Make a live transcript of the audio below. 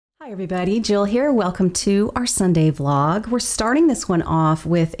Hi everybody, Jill here. Welcome to our Sunday vlog. We're starting this one off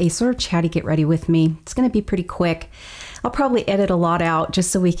with a sort of chatty get ready with me. It's going to be pretty quick. I'll probably edit a lot out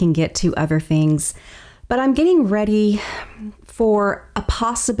just so we can get to other things. But I'm getting ready for a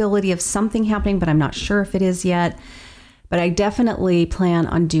possibility of something happening, but I'm not sure if it is yet. But I definitely plan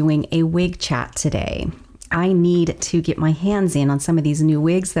on doing a wig chat today. I need to get my hands in on some of these new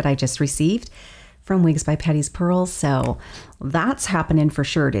wigs that I just received from WIGS by Patty's Pearls, so that's happening for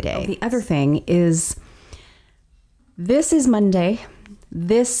sure today. The other thing is, this is Monday.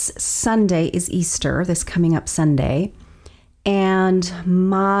 This Sunday is Easter, this coming up Sunday, and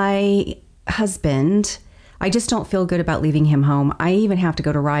my husband, I just don't feel good about leaving him home. I even have to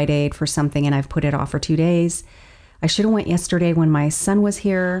go to Rite Aid for something, and I've put it off for 2 days. I should have went yesterday when my son was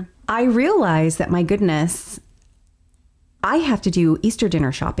here. I realized that, my goodness, I have to do Easter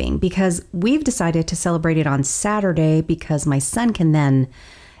dinner shopping because we've decided to celebrate it on Saturday because my son can then,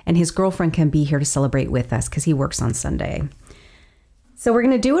 and his girlfriend can be here to celebrate with us because he works on Sunday. So we're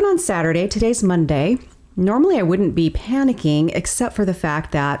going to do it on Saturday. Today's Monday. Normally I wouldn't be panicking except for the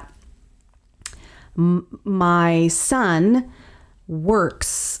fact that my son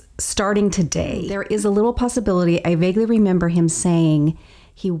works starting today. There is a little possibility, I vaguely remember him saying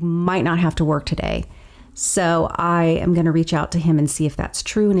he might not have to work today. So I am going to reach out to him and see if that's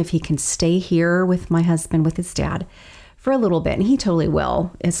true and if he can stay here with my husband, with his dad, for a little bit. And he totally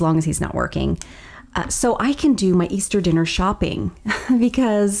will, as long as he's not working. So I can do my Easter dinner shopping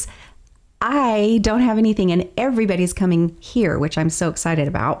because I don't have anything and everybody's coming here, which I'm so excited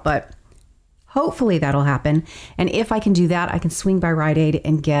about. But hopefully that'll happen. And if I can do that, I can swing by Rite Aid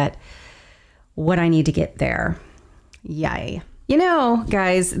and get what I need to get there. Yay. You know,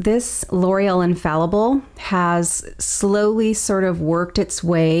 guys, this L'Oreal Infallible has slowly sort of worked its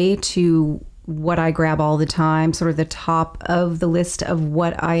way to what I grab all the time, sort of the top of the list of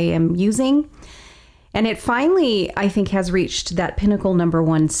what I am using. And it finally, I think, has reached that pinnacle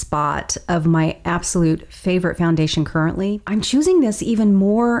 #1 spot of my absolute favorite foundation currently. I'm choosing this even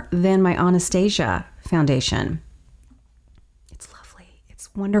more than my Anastasia foundation. It's lovely.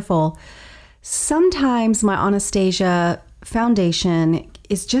 It's wonderful. Sometimes my Anastasia foundation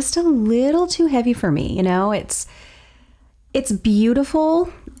is just a little too heavy for me. You know, it's beautiful.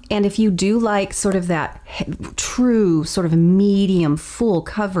 And if you do like sort of that true sort of medium full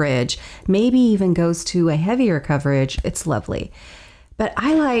coverage, maybe even goes to a heavier coverage, it's lovely. But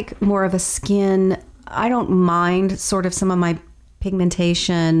I like more of a skin. I don't mind sort of some of my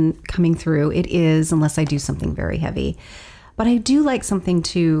pigmentation coming through. It is, unless I do something very heavy. But I do like something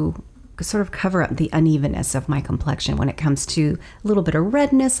to sort of cover up the unevenness of my complexion when it comes to a little bit of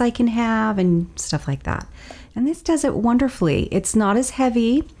redness I can have and stuff like that. And this does it wonderfully. It's not as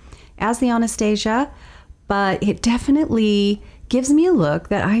heavy as the Anastasia, but it definitely gives me a look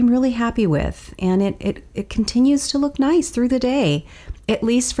that I'm really happy with. And it continues to look nice through the day, at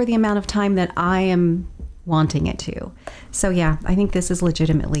least for the amount of time that I am wanting it to. So yeah, I think this is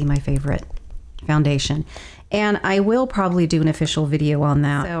legitimately my favorite foundation. And I will probably do an official video on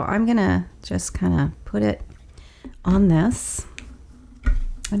that. So I'm gonna just kind of put it on this.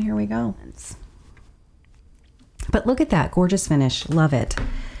 And here we go. But look at that gorgeous finish. Love it.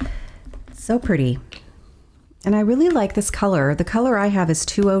 So pretty. And I really like this color. The color I have is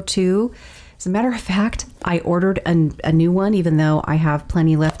 202. As a matter of fact, I ordered a new one, even though I have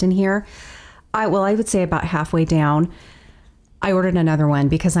plenty left in here. I would say about halfway down. I ordered another one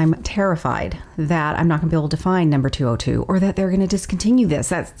because I'm terrified that I'm not going to be able to find number 202 or that they're going to discontinue this.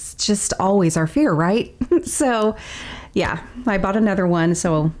 That's just always our fear, right? So yeah, I bought another one,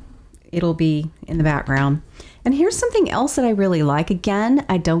 so it'll be in the background. And here's something else that I really like. Again,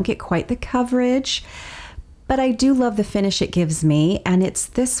 I don't get quite the coverage, but I do love the finish it gives me. And it's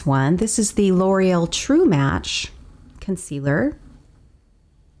this one. This is the L'Oreal True Match Concealer.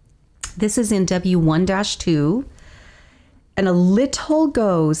 This is in W1-2. And a little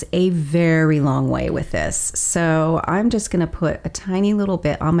goes a very long way with this. So I'm just going to put a tiny little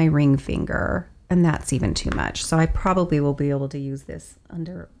bit on my ring finger, and that's even too much. So I probably will be able to use this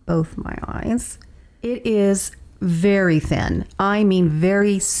under both my eyes. It is very thin. I mean,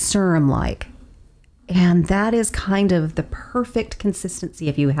 very serum-like. And that is kind of the perfect consistency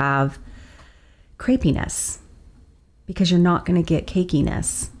if you have crepiness, because you're not going to get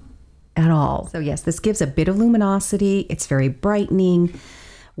cakiness at all. So yes, this gives a bit of luminosity. It's very brightening.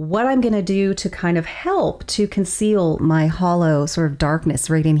 What I'm going to do to kind of help to conceal my hollow sort of darkness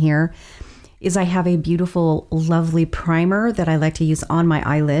right in here is I have a beautiful, lovely primer that I like to use on my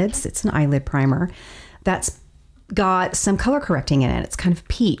eyelids. It's an eyelid primer that's got some color correcting in it. It's kind of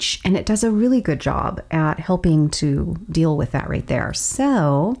peach, and it does a really good job at helping to deal with that right there.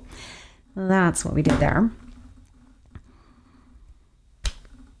 So that's what we did there.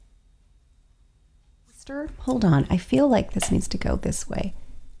 Hold on, I feel like this needs to go this way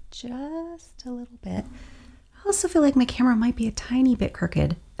just a little bit. I also feel like my camera might be a tiny bit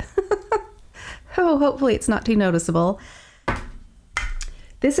crooked. Oh, hopefully it's not too noticeable.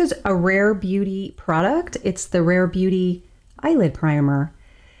 This is a Rare Beauty product. It's the Rare Beauty eyelid primer.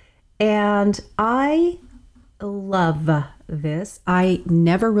 And I love this. I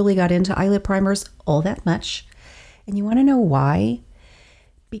never really got into eyelid primers all that much. And you want to know why?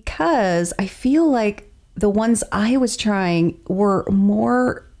 Because I feel like the ones I was trying were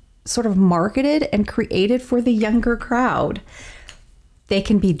more sort of marketed and created for the younger crowd. They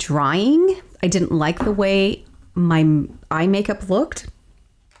can be drying. I didn't like the way my eye makeup looked,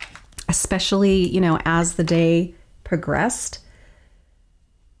 especially, you know, as the day progressed.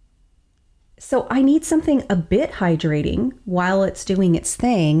 So I need something a bit hydrating while it's doing its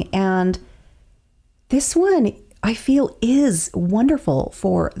thing. And this one I feel is wonderful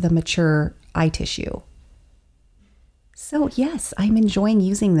for the mature eye tissue. So yes, I'm enjoying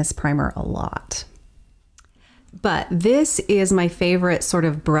using this primer a lot. But this is my favorite sort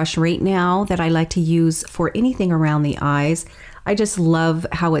of brush right now that I like to use for anything around the eyes. I just love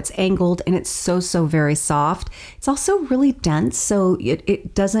how it's angled, and it's so very soft. It's also really dense, so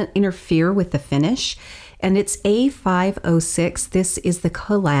it doesn't interfere with the finish. And it's A506. This is the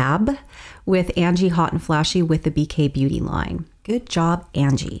collab with Angie Hot and Flashy with the BK Beauty line. Good job,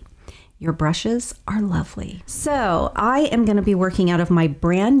 Angie. Your brushes are lovely. So I am going to be working out of my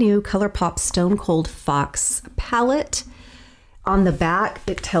brand new ColourPop Stone Cold Fox palette. On the back,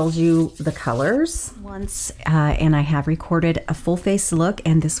 it tells you the colors once, and I have recorded a full face look,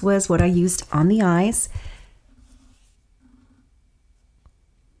 and this was what I used on the eyes.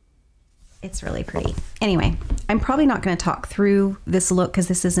 It's really pretty. Anyway, I'm probably not going to talk through this look because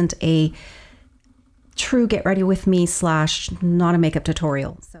this isn't a true get ready with me / not a makeup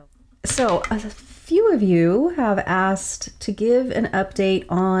tutorial. So a few of you have asked to give an update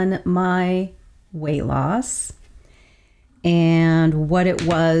on my weight loss and what it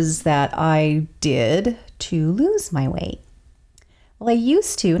was that I did to lose my weight. Well, I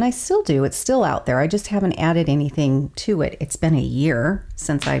used to, and I still do. It's still out there. I just haven't added anything to it. It's been a year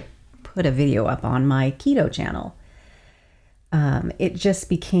since I put a video up on my keto channel. It just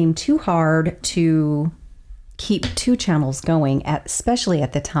became too hard to keep 2 channels going, especially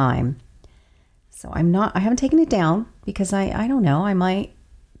at the time. So I haven't taken it down because I don't know, I might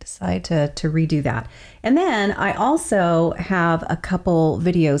decide to redo that. And then I also have a couple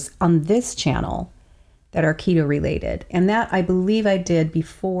videos on this channel that are keto related. And that I believe I did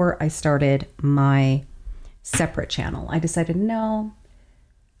before I started my separate channel. I decided, no,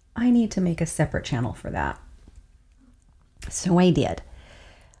 I need to make a separate channel for that. So I did.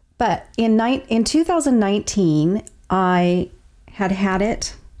 But in 2019, I had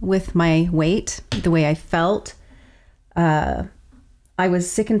it with my weight, the way I felt. I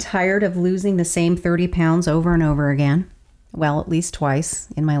was sick and tired of losing the same 30 pounds over and over again. Well, at least twice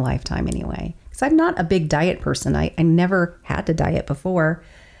in my lifetime anyway. Because I'm not a big diet person. I never had to diet before.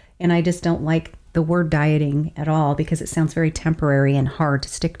 And I just don't like the word dieting at all because it sounds very temporary and hard to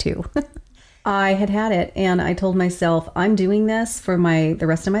stick to. I had it, and I told myself, I'm doing this for the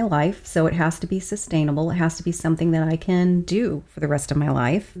rest of my life, so it has to be sustainable. It has to be something that I can do for the rest of my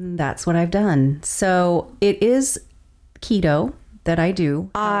life. That's what I've done. So it is keto that I do.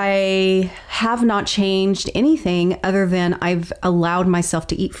 I have not changed anything other than I've allowed myself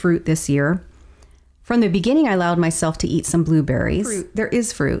to eat fruit this year. From the beginning, I allowed myself to eat some blueberries. There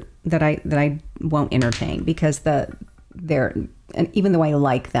is fruit that I won't entertain because and even though I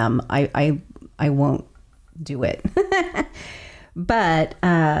like them, I won't do it. But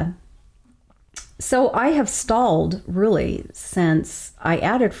so I have stalled really since I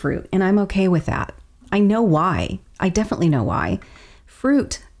added fruit, and I'm okay with that. I know why. I definitely know why.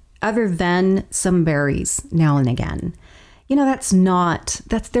 Fruit, other than some berries now and again, you know,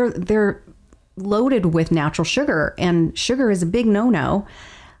 they're loaded with natural sugar, and sugar is a big no-no.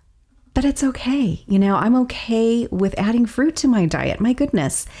 But it's okay. You know, I'm okay with adding fruit to my diet. My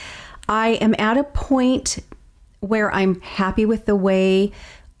goodness. I am at a point where I'm happy with the way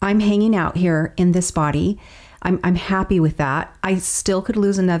I'm hanging out here in this body. I'm happy with that. I still could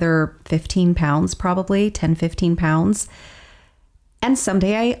lose another 15 pounds, probably 10, 15 pounds. And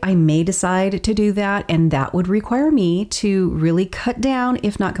someday I may decide to do that. And that would require me to really cut down,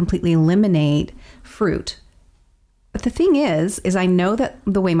 if not completely eliminate, fruit. But the thing is I know that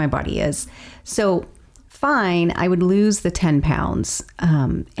the way my body is. So fine. I would lose the 10 pounds.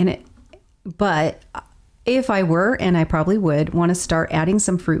 But if I were, and I probably would, want to start adding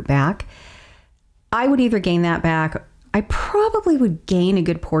some fruit back, I would either gain that back. I probably would gain a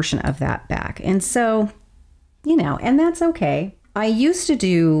good portion of that back. And so, you know, and that's okay. I used to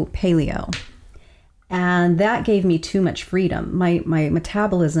do paleo, and that gave me too much freedom. My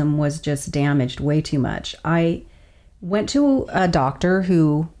metabolism was just damaged way too much. I went to a doctor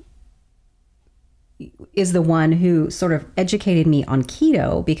who is the one who sort of educated me on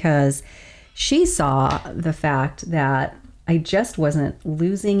keto, because she saw the fact that I just wasn't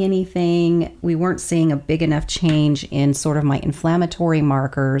losing anything. We weren't seeing a big enough change in sort of my inflammatory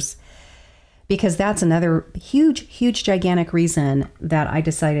markers, because that's another huge, gigantic reason that I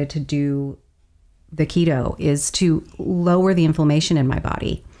decided to do the keto, is to lower the inflammation in my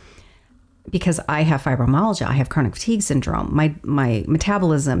body. Because I have fibromyalgia, I have chronic fatigue syndrome. My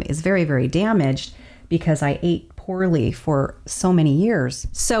metabolism is very, very damaged because I ate poorly for so many years.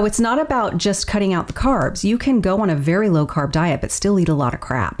 So it's not about just cutting out the carbs. You can go on a very low carb diet, but still eat a lot of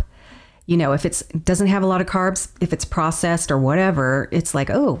crap. You know, if it doesn't have a lot of carbs, if it's processed or whatever, it's like,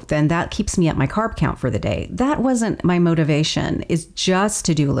 oh, then that keeps me at my carb count for the day. That wasn't my motivation, is just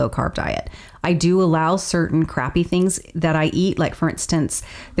to do a low carb diet. I do allow certain crappy things that I eat. Like, for instance,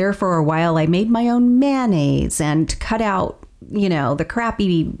 there for a while, I made my own mayonnaise and cut out, you know, the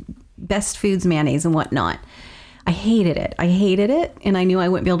crappy Best Foods mayonnaise and whatnot. I hated it. And I knew I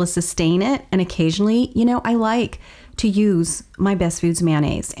wouldn't be able to sustain it. And occasionally, you know, I like to use my Best Foods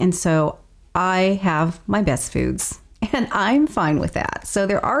mayonnaise. And so I have my Best Foods, and I'm fine with that. So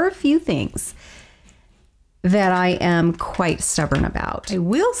there are a few things that I am quite stubborn about. I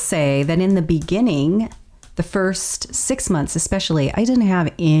will say that in the beginning, the first 6 months especially, I didn't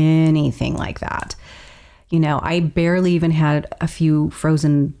have anything like that. You know, I barely even had a few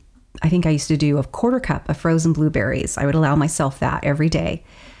frozen, I think I used to do a quarter cup of frozen blueberries. I would allow myself that every day.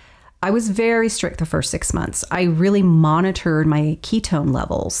 I was very strict the first 6 months. I really monitored my ketone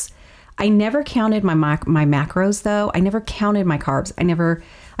levels. I never counted my macros, though. I never counted my carbs.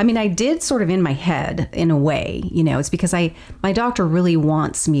 I did sort of in my head, in a way. You know, it's because my doctor really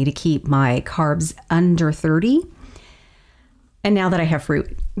wants me to keep my carbs under 30. And now that I have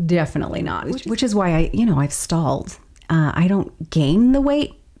fruit, definitely not. Which is why I've stalled. I don't gain the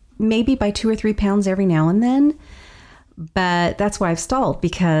weight, maybe by 2 or 3 pounds every now and then. But that's why I've stalled,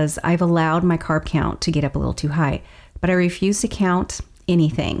 because I've allowed my carb count to get up a little too high. But I refuse to count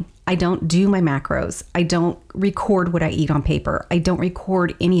anything. I don't do my macros. I don't record what I eat on paper. I don't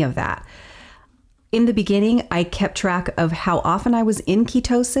record any of that. In the beginning, I kept track of how often I was in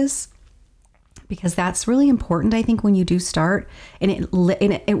ketosis, because that's really important, I think, when you do start. And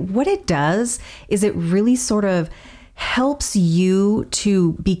what it does is it really sort of helps you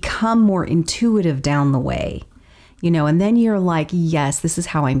to become more intuitive down the way. You know, and then you're like, yes, this is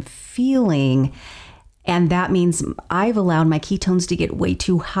how I'm feeling. And that means I've allowed my ketones to get way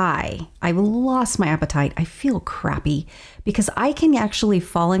too high. I've lost my appetite. I feel crappy, because I can actually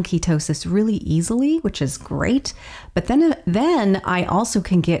fall in ketosis really easily, which is great. But then I also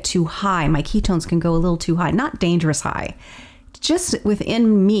can get too high. My ketones can go a little too high, not dangerous high, just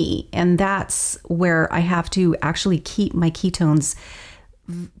within me. And that's where I have to actually keep my ketones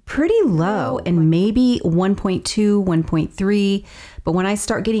pretty low, and maybe 1.2, 1.3. But when I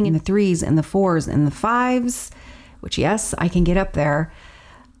start getting in the 3s and the 4s and the 5s, which yes, I can get up there,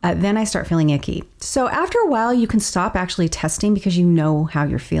 then I start feeling icky. So after a while, you can stop actually testing, because you know how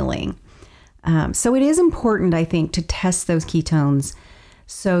you're feeling. So it is important, I think, to test those ketones,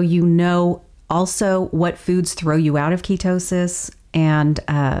 so you know also what foods throw you out of ketosis. And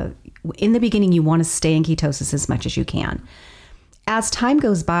in the beginning, you want to stay in ketosis as much as you can. As time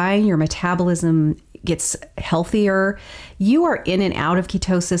goes by, your metabolism gets healthier. You are in and out of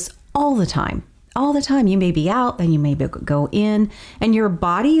ketosis all the time. All the time. You may be out, then you may go in, and your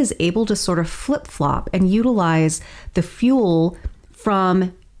body is able to sort of flip-flop and utilize the fuel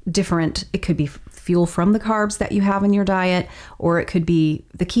from different, it could be fuel from the carbs that you have in your diet, or it could be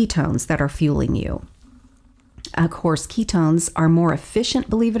the ketones that are fueling you. Of course, ketones are more efficient,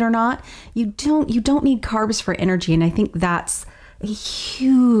 believe it or not. You don't need carbs for energy, and I think that's a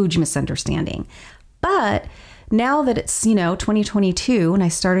huge misunderstanding. But now that it's, 2022, and I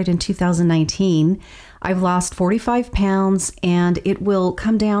started in 2019, I've lost 45 pounds, and it will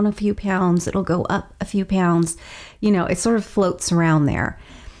come down a few pounds. It'll go up a few pounds. It sort of floats around there.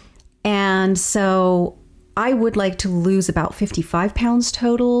 And so I would like to lose about 55 pounds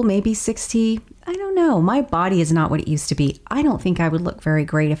total, maybe 60. I don't know. My body is not what it used to be. I don't think I would look very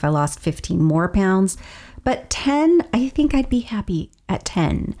great if I lost 15 more pounds. But 10, I think I'd be happy at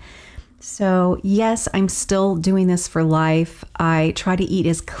 10. So yes, I'm still doing this for life. I try to eat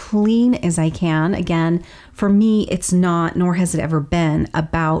as clean as I can. Again, for me, it's not, nor has it ever been,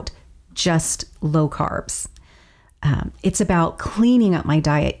 about just low carbs. It's about cleaning up my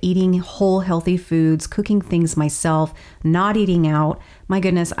diet, eating whole, healthy foods, cooking things myself, not eating out. My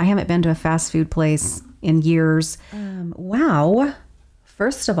goodness, I haven't been to a fast food place in years. Wow.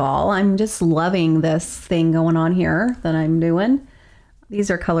 First of all, I'm just loving this thing going on here that I'm doing. These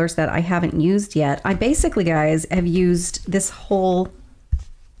are colors that I haven't used yet. I basically, guys, have used this whole,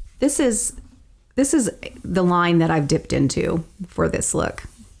 this is the line that I've dipped into for this look.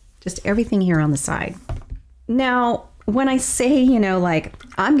 Just everything here on the side. Now, when I say, you know, like,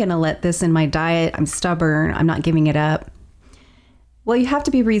 I'm going to let this in my diet, I'm stubborn, I'm not giving it up. Well, you have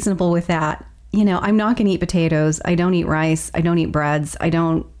to be reasonable with that. You know, I'm not going to eat potatoes. I don't eat rice. I don't eat breads. I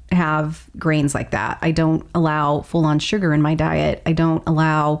don't have grains like that. I don't allow full-on sugar in my diet. I don't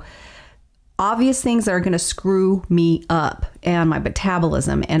allow obvious things that are going to screw me up and my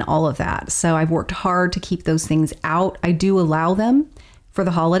metabolism and all of that. So I've worked hard to keep those things out. I do allow them for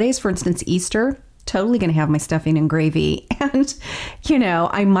the holidays. For instance, Easter, totally going to have my stuffing and gravy. And, you know,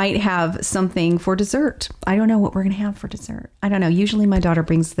 I might have something for dessert. I don't know what we're going to have for dessert. I don't know. Usually my daughter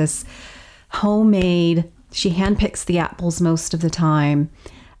brings this homemade, she handpicks the apples most of the time.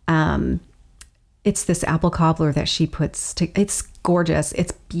 It's this apple cobbler that she puts to, it's gorgeous.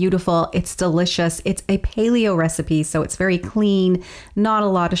 It's beautiful. It's delicious. It's a paleo recipe. So it's very clean, not a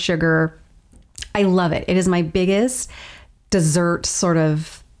lot of sugar. I love it. It is my biggest dessert sort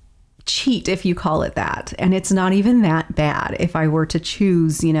of cheat, if you call it that. And it's not even that bad if I were to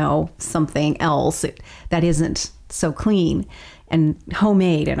choose, you know, something else that isn't so clean and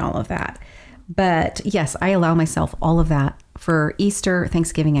homemade and all of that. But yes, I allow myself all of that for Easter,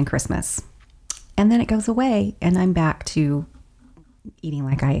 Thanksgiving, and Christmas. And then it goes away and I'm back to eating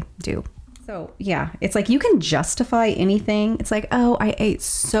like I do. So yeah, it's like you can justify anything. It's like, oh, I ate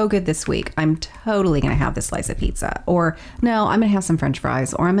so good this week, I'm totally going to have this slice of pizza. Or no, I'm going to have some French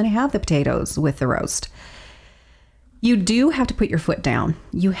fries. Or I'm going to have the potatoes with the roast. You do have to put your foot down.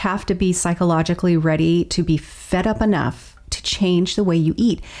 You have to be psychologically ready to be fed up enough to change the way you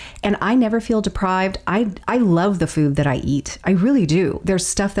eat. And I never feel deprived. I love the food that I eat. I really do. There's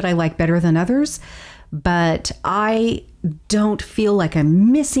stuff that I like better than others, but I don't feel like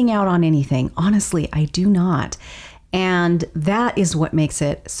I'm missing out on anything. Honestly, I do not. And that is what makes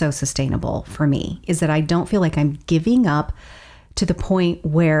it so sustainable for me, is that I don't feel like I'm giving up to the point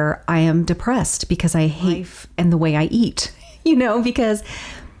where I am depressed because I hate life and the way I eat, you know, because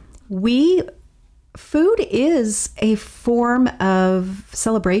food is a form of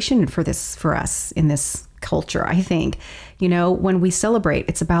celebration for us in this culture. I think, you know, when we celebrate,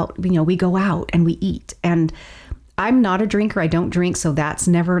 it's about, you know, we go out and we eat. And I'm not a drinker. I don't drink. So that's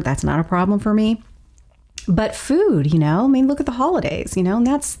not a problem for me. But food, you know, I mean, look at the holidays, you know, and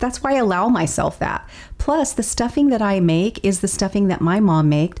that's why I allow myself that. Plus, the stuffing that I make is the stuffing that my mom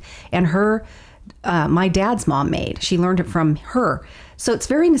made and my dad's mom made. She learned it from her. So it's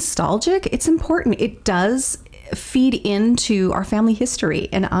very nostalgic. It's important. It does feed into our family history,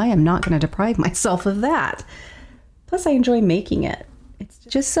 and I am not going to deprive myself of that. Plus, I enjoy making it. It's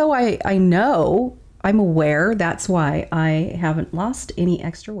just so I know, I'm aware. That's why I haven't lost any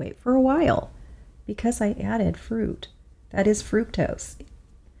extra weight for a while, because I added fruit. That is fructose.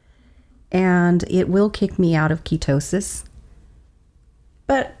 And it will kick me out of ketosis.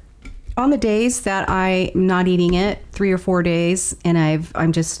 But on the days that I'm not eating it, 3 or 4 days, and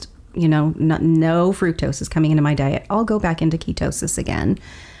I'm just, you know, no fructose is coming into my diet, I'll go back into ketosis again.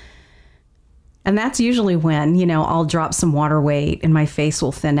 And that's usually when, you know, I'll drop some water weight and my face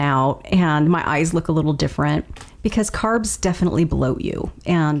will thin out and my eyes look a little different, because carbs definitely bloat you,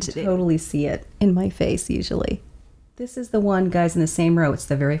 and I totally see it in my face usually. This is the one, guys, in the same row. It's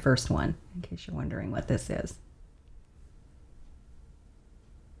the very first one, in case you're wondering what this is.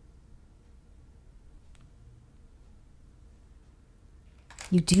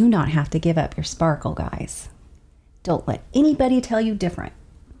 You do not have to give up your sparkle, guys. Don't let anybody tell you different.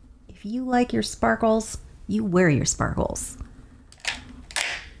 If you like your sparkles, you wear your sparkles.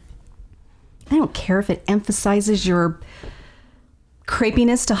 I don't care if it emphasizes your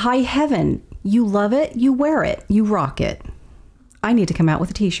crepiness to high heaven. You love it, you wear it, you rock it. I need to come out with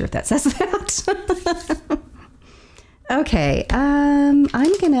a t-shirt that says that. Okay, I'm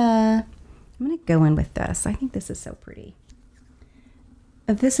gonna go in with this. I think this is so pretty.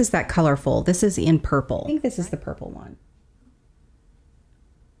 This is that colorful. This is in purple. I think this is the purple one.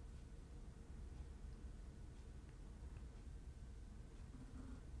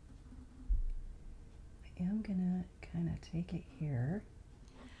 I am gonna kind of take it here.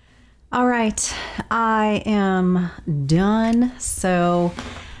 All right, I am done. So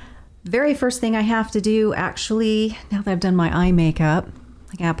very first thing I have to do, actually, now that I've done my eye makeup,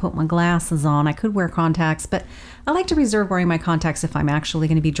 I gotta put my glasses on. I could wear contacts, but I like to reserve wearing my contacts if I'm actually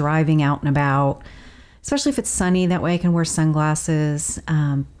going to be driving out and about, especially if it's sunny. That way I can wear sunglasses.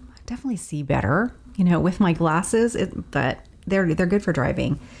 I definitely see better, you know, with my glasses, but they're good for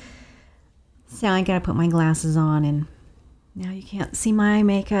driving. So I gotta put my glasses on, and now you can't see my eye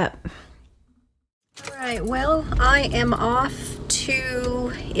makeup. All right, well, I am off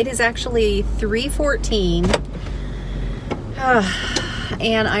to, it is actually 3:14.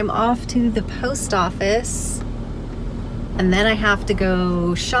 And I'm off to the post office, and then I have to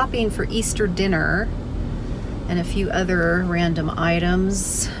go shopping for Easter dinner and a few other random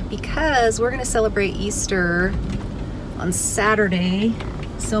items because we're going to celebrate Easter on Saturday,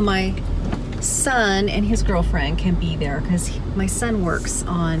 so my son and his girlfriend can be there because my son works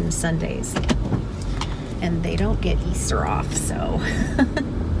on Sundays and they don't get Easter off. So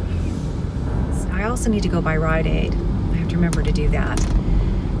I also need to go by Rite Aid. I have to remember to do that.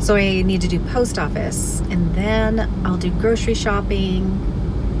 So I need to do post office, and then I'll do grocery shopping,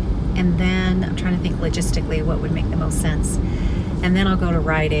 and then I'm trying to think logistically what would make the most sense. And then I'll go to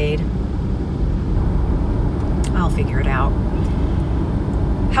Rite Aid. I'll figure it out.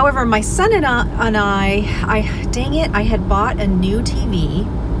 However, my son and I, dang it, I had bought a new TV,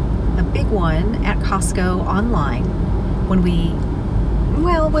 a big one, at Costco online when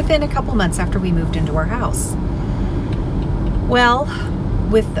within a couple months after we moved into our house. Well,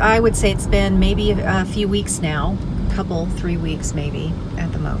 I would say it's been maybe a few weeks now, couple, 3 weeks maybe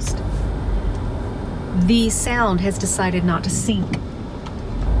at the most. The sound has decided not to sync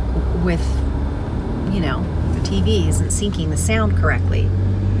with, you know, the TV isn't syncing the sound correctly.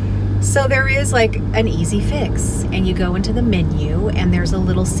 So there is like an easy fix, and you go into the menu and there's a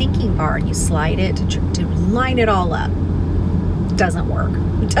little syncing bar and you slide it to line it all up. It doesn't work.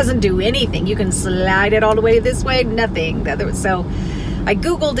 It doesn't do anything. You can slide it all the way this way, nothing. So I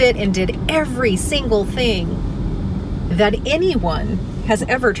Googled it and did every single thing that anyone has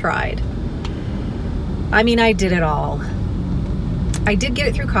ever tried. I mean, I did it all. I did get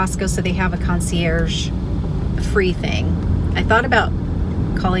it through Costco, so they have a concierge free thing. I thought about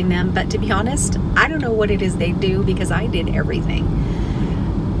calling them, but to be honest, I don't know what it is they do because I did everything.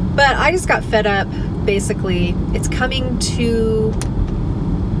 But I just got fed up. Basically, it's coming to,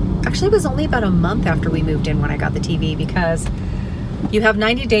 actually it was only about a month after we moved in when I got the TV, because you have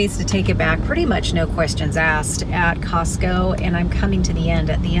 90 days to take it back, pretty much no questions asked at Costco, and I'm coming to the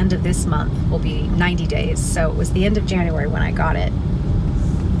end. At the end of this month will be 90 days. So it was the end of January when I got it.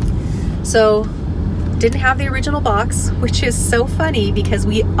 So didn't have the original box, which is so funny because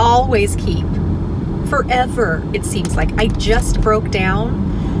we always keep, forever it seems like. I just broke down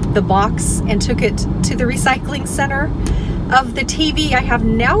the box and took it to the recycling center of the TV I have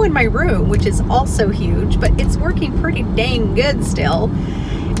now in my room, which is also huge, but it's working pretty dang good still.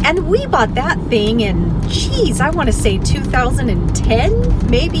 And we bought that thing in, geez, I want to say 2010,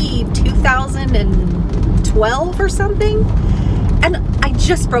 maybe 2012 or something. And I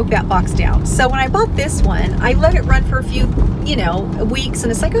just broke that box down. So when I bought this one, I let it run for a few, you know, weeks,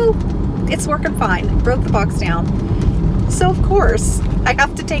 and it's like, oh, it's working fine. Broke the box down. So of course, I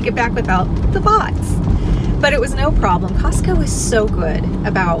have to take it back without the box. But it was no problem. Costco is so good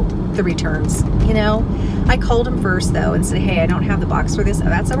about the returns, you know. I called them first though and said, hey, I don't have the box for this. Oh,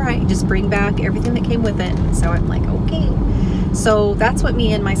 that's all right. Just bring back everything that came with it. So I'm like, okay. So that's what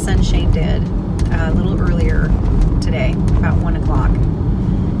me and my son Shane did a little earlier today, about 1 o'clock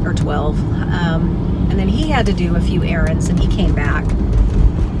or 12. And then he had to do a few errands and he came back.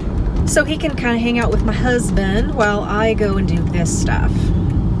 So he can kind of hang out with my husband while I go and do this stuff.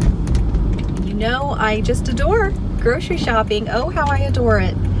 No, I just adore grocery shopping. Oh, how I adore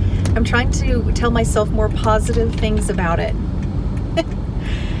it. I'm trying to tell myself more positive things about it.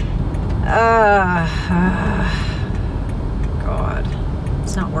 God,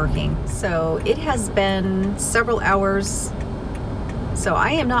 it's not working. So it has been several hours. So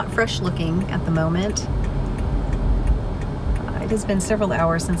I am not fresh looking at the moment. It has been several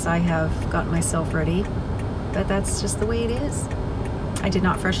hours since I have gotten myself ready, but that's just the way it is. I did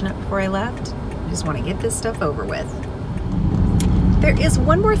not freshen up before I left. Just want to get this stuff over with. There is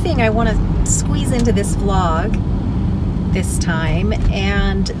one more thing I want to squeeze into this vlog this time,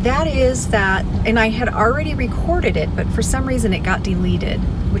 and that is that, and I had already recorded it, but for some reason it got deleted,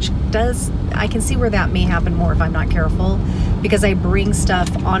 which I can see where that may happen more if I'm not careful, because I bring stuff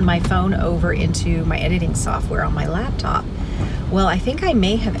on my phone over into my editing software on my laptop. Well, I think I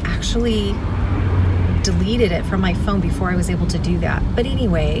may have actually deleted it from my phone before I was able to do that. But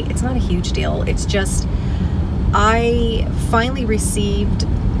anyway, it's not a huge deal. It's just I finally received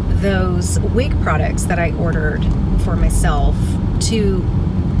those wig products that I ordered for myself to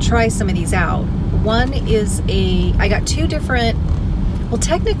try some of these out. One is I got two different, well,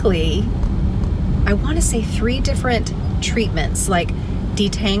 technically, I want to say 3 different treatments, like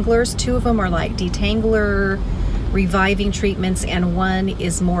detanglers. 2 of them are like detangler reviving treatments, and one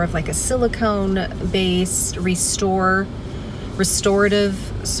is more of like a silicone based restorative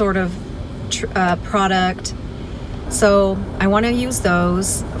sort of product. So I want to use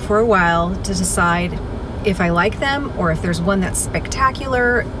those for a while to decide if I like them or if there's one that's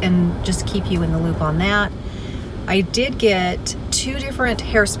spectacular, and just keep you in the loop on that. I did get 2 different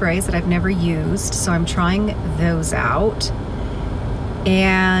hairsprays that I've never used, so I'm trying those out.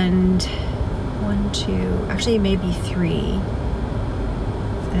 And 1, 2, actually maybe 3.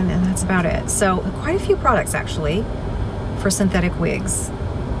 And then that's about it. So quite a few products actually for synthetic wigs.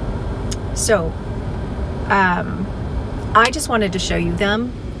 So I just wanted to show you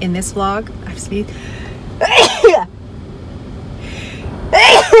them in this vlog. I have to be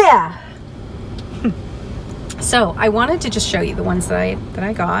So I wanted to just show you the ones that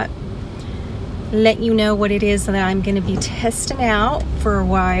I got, let you know what it is that I'm going to be testing out for a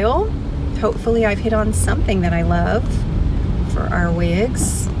while. Hopefully I've hit on something that I love for our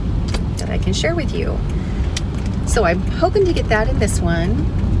wigs that I can share with you. So I'm hoping to get that in this one.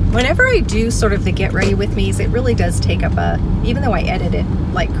 Whenever I do sort of the get ready with me's, it really does take up even though I edit it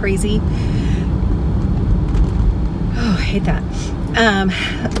like crazy. Oh, I hate that.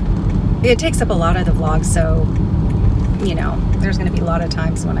 It takes up a lot of the vlog, so, you know, there's going to be a lot of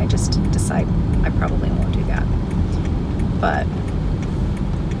times when I just decide I probably won't do that. But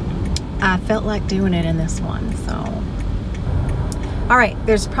I felt like doing it in this one, so. All right,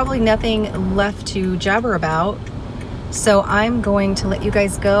 there's probably nothing left to jabber about, so I'm going to let you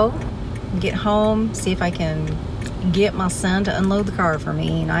guys go, get home, see if I can get my son to unload the car for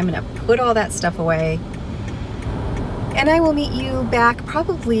me, and I'm going to put all that stuff away. And I will meet you back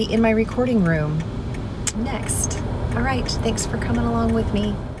probably in my recording room next. All right, thanks for coming along with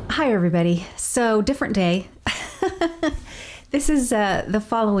me. Hi, everybody. So, different day. This is the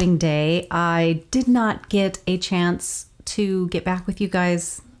following day. I did not get a chance to get back with you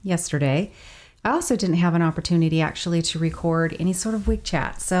guys yesterday. I also didn't have an opportunity actually to record any sort of wig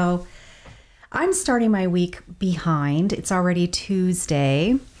chat. So, I'm starting my week behind. It's already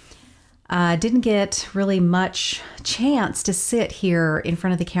Tuesday. Didn't get really much chance to sit here in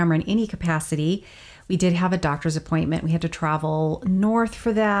front of the camera in any capacity. We did have a doctor's appointment. We had to travel north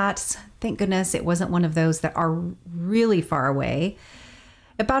for that. Thank goodness it wasn't one of those that are really far away.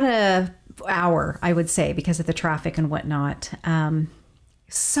 About an hour, I would say, because of the traffic and whatnot.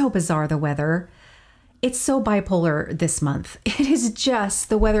 So bizarre, the weather. It's so bipolar this month. It is just,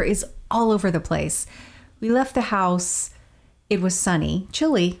 the weather is all over the place. We left the house. It was sunny,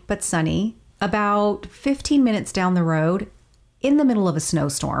 chilly, but sunny, about 15 minutes down the road in the middle of a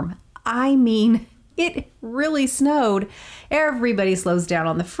snowstorm. I mean, it really snowed. Everybody slows down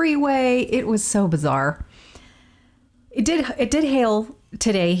on the freeway. It was so bizarre. It did hail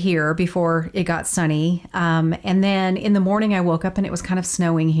today here before it got sunny. And then in the morning I woke up and it was kind of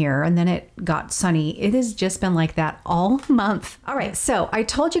snowing here, and then it got sunny. It has just been like that all month. All right, so I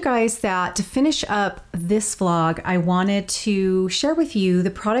told you guys that to finish up this vlog, I wanted to share with you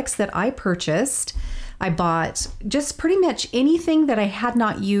the products that I purchased. I bought just pretty much anything that I had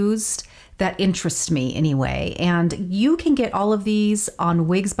not used that interests me anyway. And you can get all of these on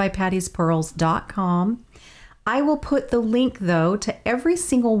wigsbypattiespearls.com. I will put the link, though, to every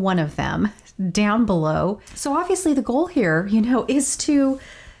single one of them down below. So obviously the goal here, you know, is to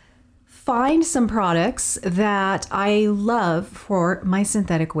find some products that I love for my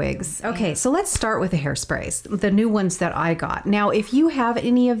synthetic wigs. Okay, so let's start with the hairsprays, the new ones that I got. Now, if you have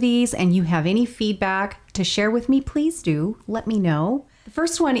any of these and you have any feedback to share with me, please do let me know. The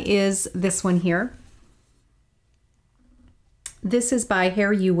first one is this one here. This is by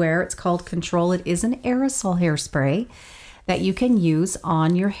Hair You Wear. It's called Control. It is an aerosol hairspray that you can use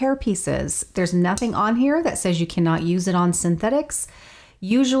on your hair pieces. There's nothing on here that says you cannot use it on synthetics.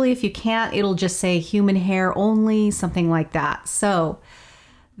 Usually if you can't, it'll just say human hair only, something like that. So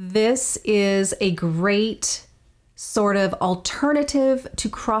this is a great sort of alternative to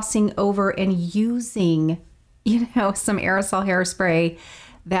crossing over and using, you know, some aerosol hairspray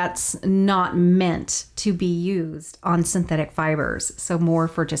that's not meant to be used on synthetic fibers. So more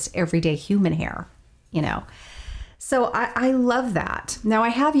for just everyday human hair, you know. So I love that. Now I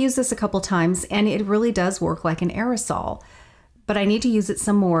have used this a couple times and it really does work like an aerosol. but I need to use it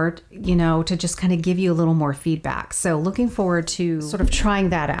some more, you know, to just kind of give you a little more feedback. So looking forward to sort of trying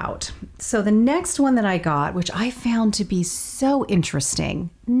that out. So the next one that I got, which I found to be so interesting,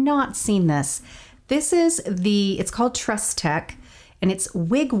 not seen this. This is it's called Trust Tech, and it's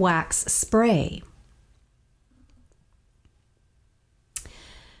Wig Wax Spray.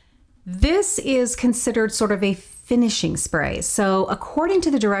 This is considered sort of a finishing spray. So according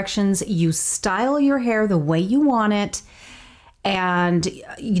to the directions, you style your hair the way you want it, and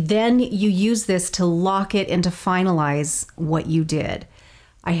then you use this to lock it and to finalize what you did.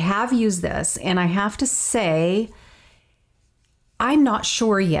 I have used this, and I have to say, I'm not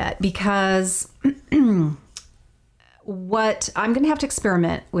sure yet, because what I'm going to have to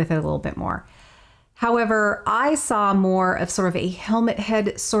experiment with it a little bit more. However, I saw more of sort of a helmet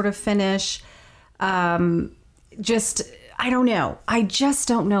head sort of finish. I don't know. I just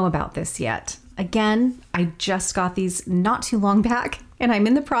don't know about this yet. Again, I just got these not too long back, and I'm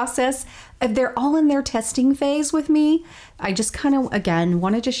in the process. They're all in their testing phase with me. I just kind of, again,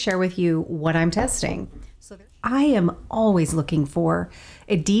 wanted to share with you what I'm testing. So I am always looking for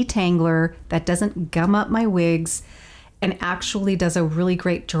a detangler that doesn't gum up my wigs and actually does a really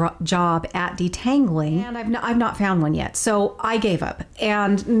great job at detangling. And I've not found one yet. So I gave up,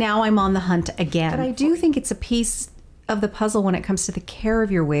 and now I'm on the hunt again. But I do think it's a piece of the puzzle when it comes to the care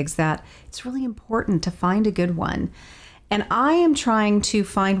of your wigs that it's really important to find a good one. And I am trying to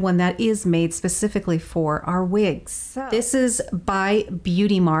find one that is made specifically for our wigs. So this is by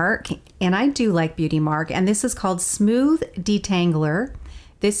Beauty Mark, and I do like Beauty Mark, and this is called Smooth Detangler.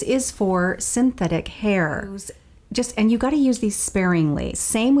 This is for synthetic hair. And you got to use these sparingly.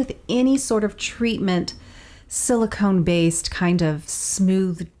 Same with any sort of treatment, silicone-based kind of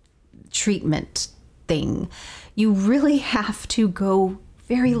smooth treatment thing. You really have to go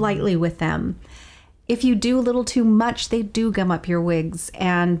very lightly with them. If you do a little too much, they do gum up your wigs,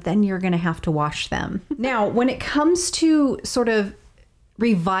 and then you're going to have to wash them. Now, when it comes to sort of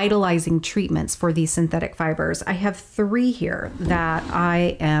revitalizing treatments for these synthetic fibers, I have 3 here that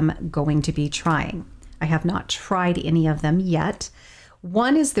I am going to be trying. I have not tried any of them yet.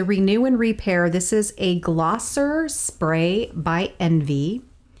 One is the Renew and Repair. This is a glosser spray by Envy.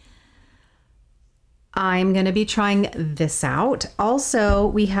 I'm going to be trying this out. Also,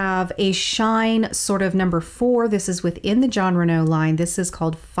 we have a Shine sort of number 4. This is within the John Renault line. This is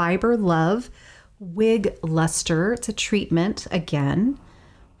called Fiber Love Wig Luster. It's a treatment, again,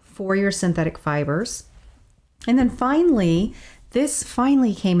 for your synthetic fibers. And then finally, this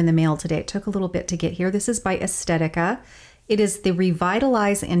finally came in the mail today. It took a little bit to get here. This is by Estetica. It is the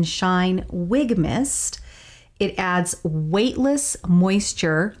Revitalize and Shine Wig Mist. It adds weightless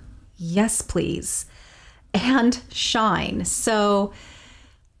moisture, yes please, and shine. So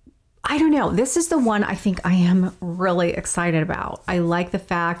I don't know. This is the one I think I am really excited about. I like the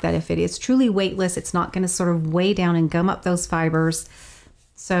fact that if it is truly weightless, it's not going to sort of weigh down and gum up those fibers.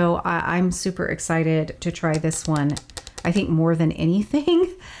 So I'm super excited to try this one, I think, more than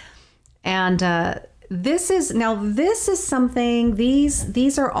anything. And this is something,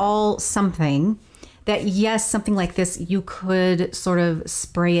 these are all something that, yes, something like this, you could sort of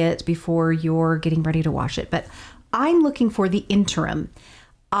spray it before you're getting ready to wash it. But I'm looking for the interim.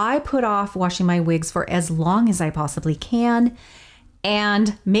 I put off washing my wigs for as long as I possibly can,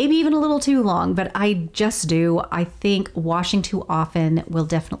 and maybe even a little too long, but I just do. I think washing too often will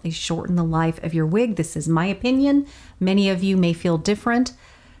definitely shorten the life of your wig. This is my opinion. Many of you may feel different.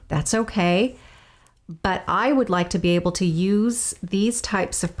 That's okay. But I would like to be able to use these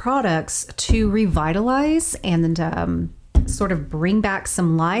types of products to revitalize and sort of bring back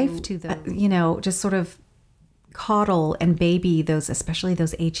some life to the, you know, just sort of coddle and baby those, especially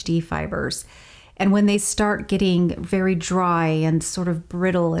those HD fibers. And when they start getting very dry and sort of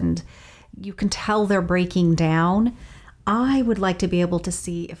brittle and you can tell they're breaking down, I would like to be able to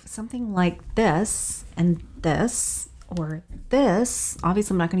see if something like this and this or this,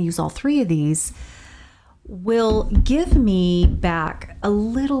 obviously I'm not going to use all 3 of these, will give me back a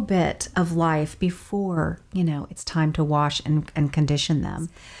little bit of life before, you know, it's time to wash and condition them.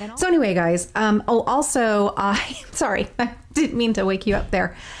 So anyway, guys, also, sorry, I didn't mean to wake you up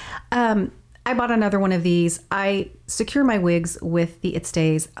there. I bought another one of these. I secure my wigs with the It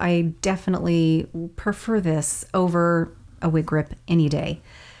Stays. I definitely prefer this over a wig grip any day.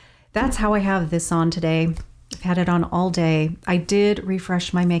 That's how I have this on today. I've had it on all day. I did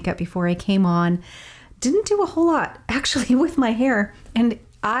refresh my makeup before I came on. Didn't do a whole lot actually with my hair, and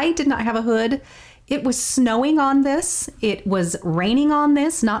I did not have a hood. It was snowing on this. It was raining on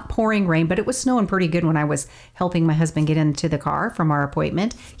this, not pouring rain, but it was snowing pretty good when I was helping my husband get into the car from our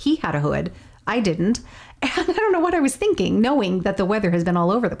appointment. He had a hood. I didn't. And I don't know what I was thinking, knowing that the weather has been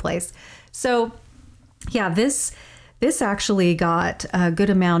all over the place. So yeah, this actually got a good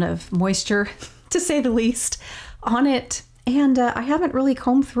amount of moisture, to say the least, on it. And I haven't really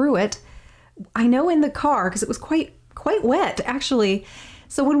combed through it. I know in the car, because it was quite wet, actually.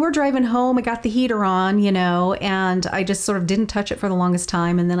 So when we're driving home, I got the heater on, you know, and I just sort of didn't touch it for the longest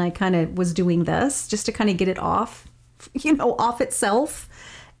time. And then I kind of was doing this just to kind of get it off, you know, off itself.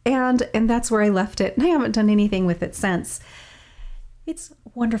 And that's where I left it. And I haven't done anything with it since. It's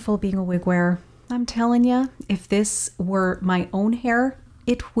wonderful being a wig wearer. I'm telling you, if this were my own hair,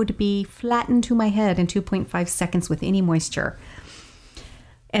 it would be flattened to my head in 2.5 seconds with any moisture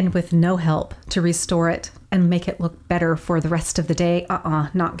and with no help to restore it and make it look better for the rest of the day.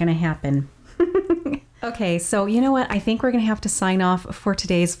 Not gonna happen. Okay, so you know what? I think we're gonna have to sign off for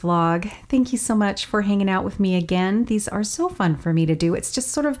today's vlog. Thank you so much for hanging out with me again. These are so fun for me to do. It's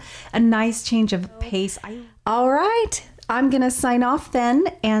just sort of a nice change of pace. All right. I'm going to sign off then,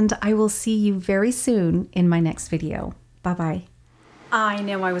 and I will see you very soon in my next video. Bye-bye. I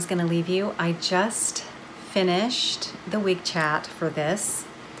know I was going to leave you. I just finished the wig chat for this.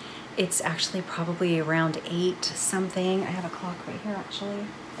 It's actually probably around 8 something. I have a clock right here, actually.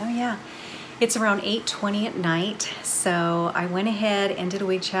 Oh, yeah. It's around 8:20 at night, so I went ahead and did a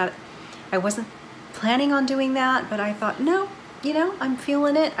wig chat. I wasn't planning on doing that, but I thought, no. You know, I'm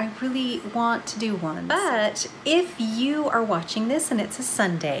feeling it. I really want to do one. But if you are watching this and it's a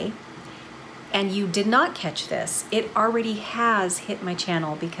Sunday and you did not catch this, it already has hit my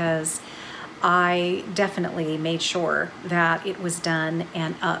channel because I definitely made sure that it was done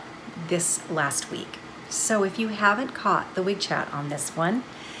and up this last week. So if you haven't caught the wig chat on this one,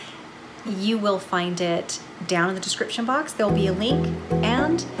 you will find it down in the description box. There'll be a link,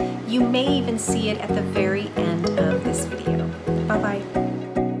 and you may even see it at the very end of this video.